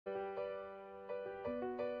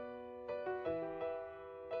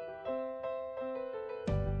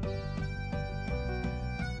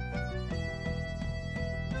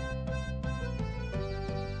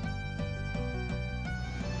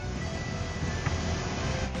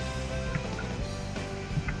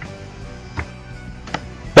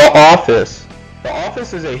The Office. The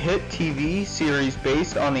Office is a hit TV series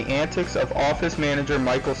based on the antics of office manager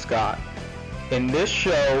Michael Scott. In this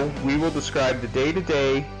show, we will describe the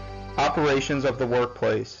day-to-day operations of the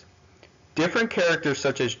workplace. Different characters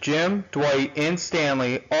such as Jim, Dwight, and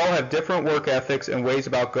Stanley all have different work ethics and ways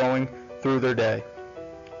about going through their day.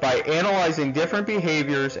 By analyzing different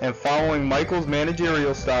behaviors and following Michael's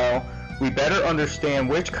managerial style, we better understand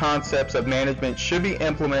which concepts of management should be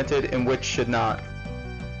implemented and which should not.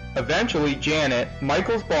 Eventually, Janet,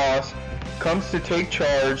 Michael's boss, comes to take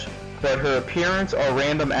charge, but her appearance are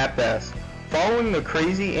random at best. Following the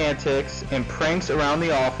crazy antics and pranks around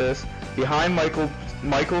the office, behind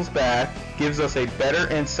Michael's back gives us a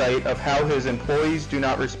better insight of how his employees do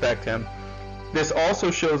not respect him. This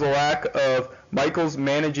also shows a lack of Michael's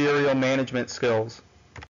managerial management skills.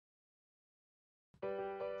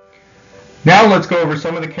 Now let's go over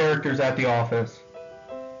some of the characters at the office.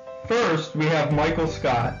 First, we have Michael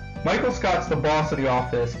Scott. Michael Scott's the boss of the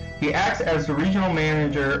office. He acts as the regional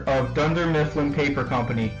manager of Dunder Mifflin Paper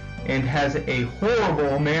Company and has a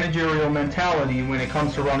horrible managerial mentality when it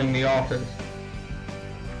comes to running the office.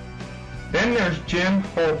 Then there's Jim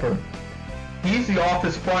Halpert. He's the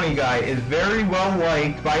office funny guy, is very well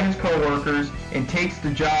liked by his coworkers, and takes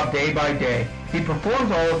the job day by day. He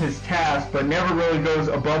performs all of his tasks, but never really goes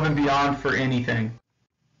above and beyond for anything.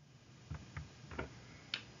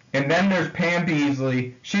 And then there's Pam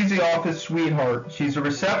Beasley. She's the office sweetheart. She's a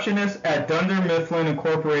receptionist at Dunder Mifflin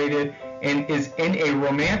Incorporated and is in a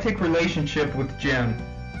romantic relationship with Jim.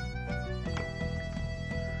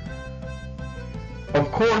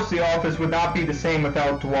 Of course, the office would not be the same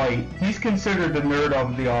without Dwight. He's considered the nerd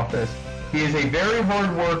of the office. He is a very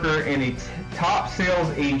hard worker and a top sales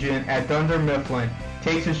agent at Dunder Mifflin.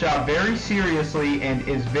 Takes his job very seriously and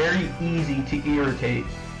is very easy to irritate.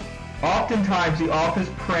 Oftentimes, the office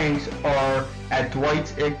pranks are at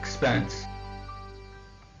Dwight's expense.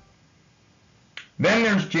 Then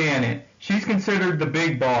there's Janet. She's considered the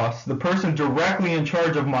big boss, the person directly in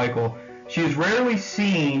charge of Michael. She is rarely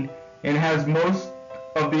seen and has most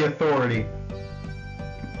of the authority.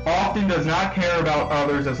 Often does not care about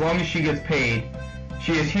others as long as she gets paid.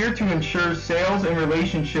 She is here to ensure sales and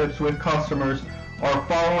relationships with customers are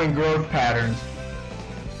following growth patterns.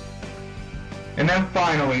 And then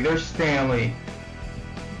finally, there's Stanley,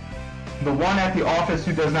 the one at the office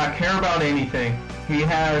who does not care about anything. He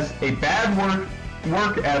has a bad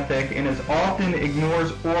work ethic and often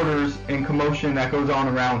ignores orders and commotion that goes on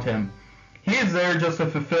around him. He is there just to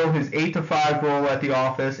fulfill his 8 to 5 role at the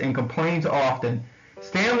office and complains often.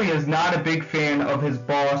 Stanley is not a big fan of his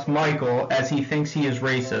boss, Michael, as he thinks he is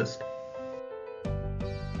racist.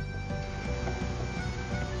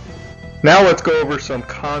 Now let's go over some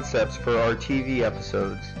concepts for our TV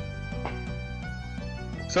episodes.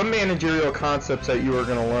 Some managerial concepts that you are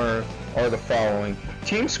going to learn are the following.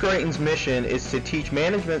 Team Scranton's mission is to teach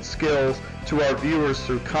management skills to our viewers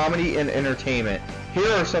through comedy and entertainment. Here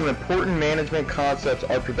are some important management concepts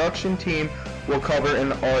our production team will cover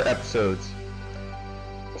in our episodes.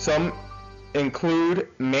 Some include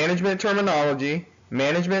management terminology,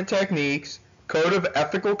 management techniques, code of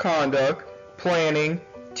ethical conduct, planning,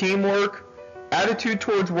 teamwork, attitude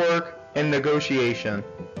towards work, and negotiation.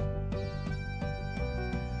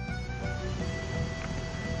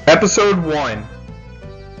 Episode 1.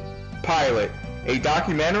 Pilot. A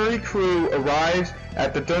documentary crew arrives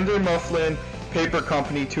at the Dunder Mifflin Paper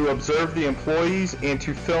Company to observe the employees and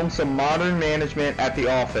to film some modern management at the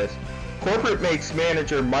office. Corporate makes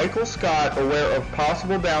manager Michael Scott aware of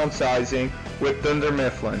possible downsizing with Dunder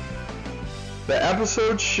Mifflin. The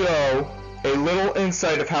episodes show a little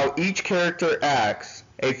insight of how each character acts.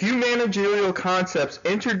 A few managerial concepts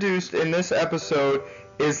introduced in this episode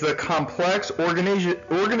is the complex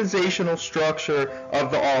organizational structure of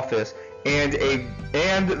the office and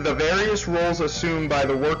the various roles assumed by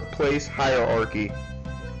the workplace hierarchy.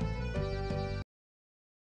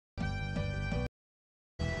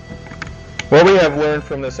 What we have learned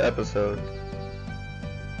from this episode.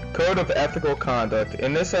 Code of ethical conduct.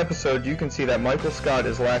 In this episode, you can see that Michael Scott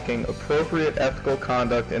is lacking appropriate ethical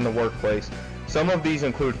conduct in the workplace. Some of these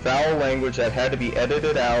include foul language that had to be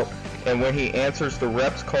edited out, and when he answers the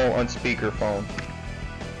rep's call on speakerphone.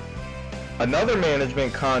 Another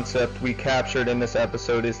management concept we captured in this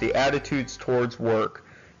episode is the attitudes towards work.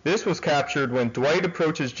 This was captured when Dwight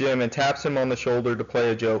approaches Jim and taps him on the shoulder to play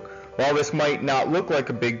a joke. While this might not look like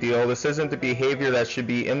a big deal, this isn't the behavior that should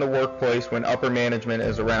be in the workplace when upper management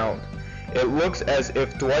is around. It looks as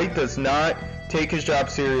if Dwight does not take his job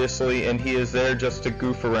seriously and he is there just to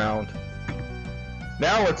goof around.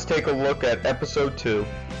 Now let's take a look at episode 2.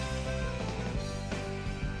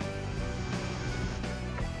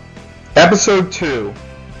 Episode 2,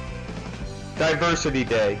 Diversity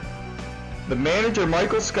Day. The manager,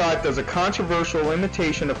 Michael Scott, does a controversial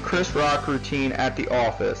imitation of Chris Rock routine at the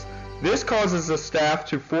office. This causes the staff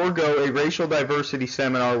to forego a racial diversity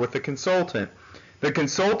seminar with the consultant. The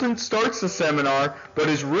consultant starts the seminar, but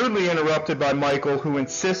is rudely interrupted by Michael, who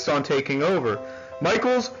insists on taking over.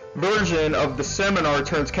 Michael's version of the seminar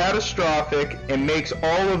turns catastrophic and makes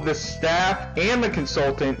all of the staff and the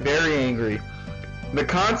consultant very angry. The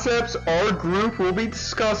concepts our group will be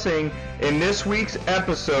discussing in this week's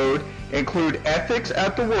episode include ethics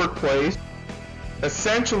at the workplace,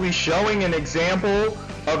 essentially showing an example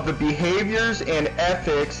of the behaviors and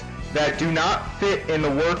ethics that do not fit in the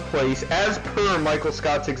workplace as per Michael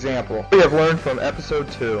Scott's example. We have learned from episode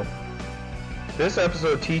 2. This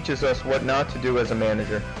episode teaches us what not to do as a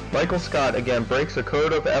manager. Michael Scott again breaks a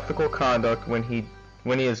code of ethical conduct when he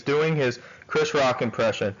is doing his Chris Rock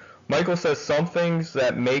impression. Michael says some things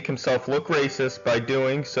that make himself look racist by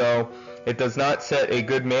doing so. It does not set a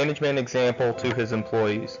good management example to his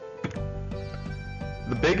employees.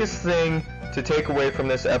 The biggest thing to take away from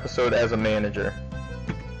this episode as a manager: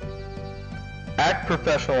 act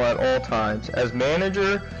professional at all times. As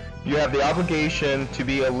manager, you have the obligation to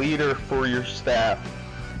be a leader for your staff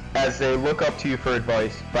as they look up to you for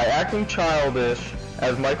advice. By acting childish,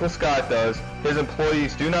 as Michael Scott does, his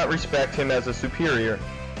employees do not respect him as a superior.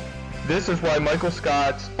 This is why Michael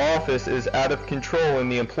Scott's office is out of control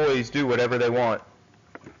and the employees do whatever they want.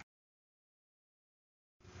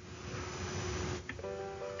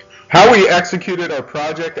 How we executed our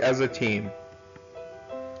project as a team.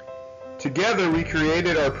 Together we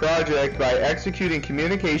created our project by executing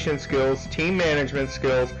communication skills, team management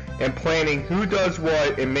skills, and planning who does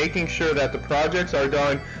what and making sure that the projects are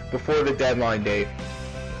done before the deadline date.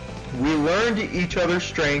 We learned each other's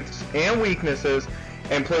strengths and weaknesses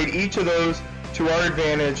and played each of those to our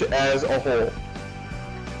advantage as a whole.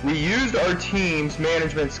 We used our team's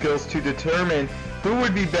management skills to determine who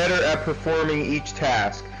would be better at performing each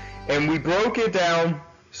task, and we broke it down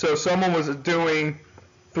so someone was doing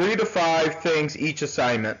 3 to 5 things each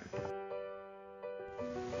assignment.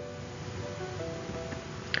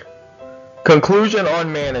 Conclusion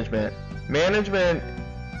on management. Management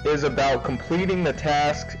is about completing the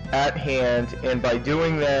tasks at hand and by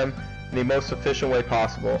doing them the most efficient way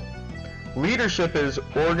possible. Leadership is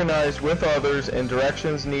organized with others and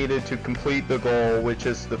directions needed to complete the goal, which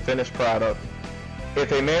is the finished product.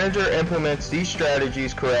 If a manager implements these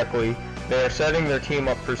strategies correctly, they are setting their team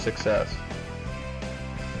up for success.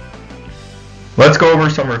 Let's go over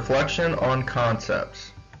some reflection on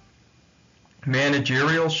concepts.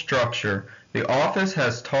 Managerial structure. The office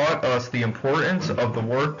has taught us the importance of the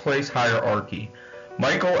workplace hierarchy.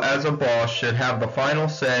 Michael, as a boss, should have the final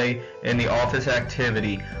say in the office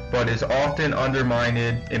activity, but is often undermined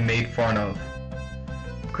and made fun of.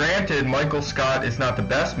 Granted, Michael Scott is not the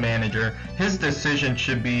best manager. His decision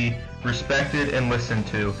should be respected and listened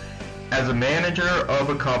to. As a manager of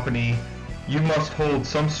a company, you must hold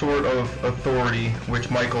some sort of authority, which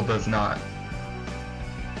Michael does not.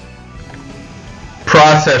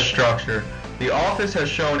 Process structure. The office has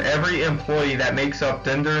shown every employee that makes up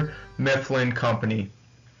Dunder Mifflin Company.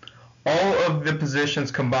 All of the positions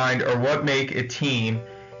combined are what make a team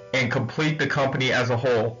and complete the company as a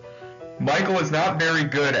whole. Michael is not very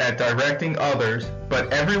good at directing others,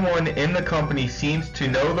 but everyone in the company seems to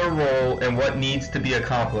know their role and what needs to be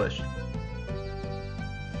accomplished.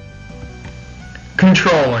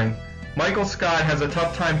 Controlling. Michael Scott has a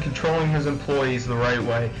tough time controlling his employees the right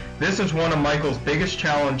way. This is one of Michael's biggest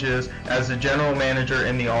challenges as the general manager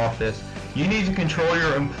in the office. You need to control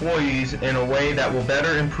your employees in a way that will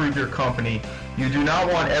better improve your company. You do not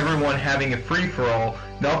want everyone having a free-for-all.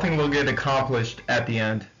 Nothing will get accomplished at the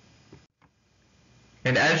end.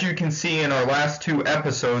 And as you can see in our last 2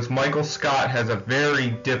 episodes, Michael Scott has a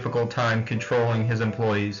very difficult time controlling his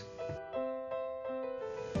employees.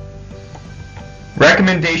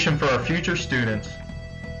 Recommendation for our future students.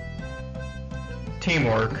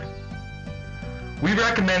 Teamwork. We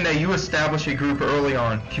recommend that you establish a group early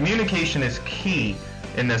on. Communication is key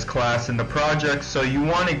in this class and the project, so you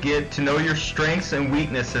want to get to know your strengths and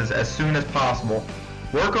weaknesses as soon as possible.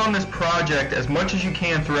 Work on this project as much as you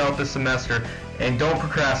can throughout the semester and don't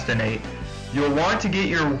procrastinate. You'll want to get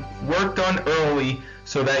your work done early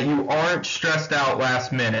so that you aren't stressed out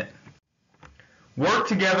last minute. Work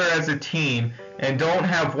together as a team and don't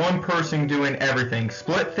have one person doing everything.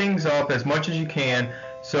 Split things up as much as you can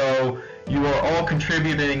so you are all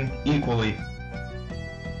contributing equally.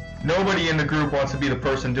 Nobody in the group wants to be the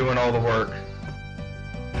person doing all the work.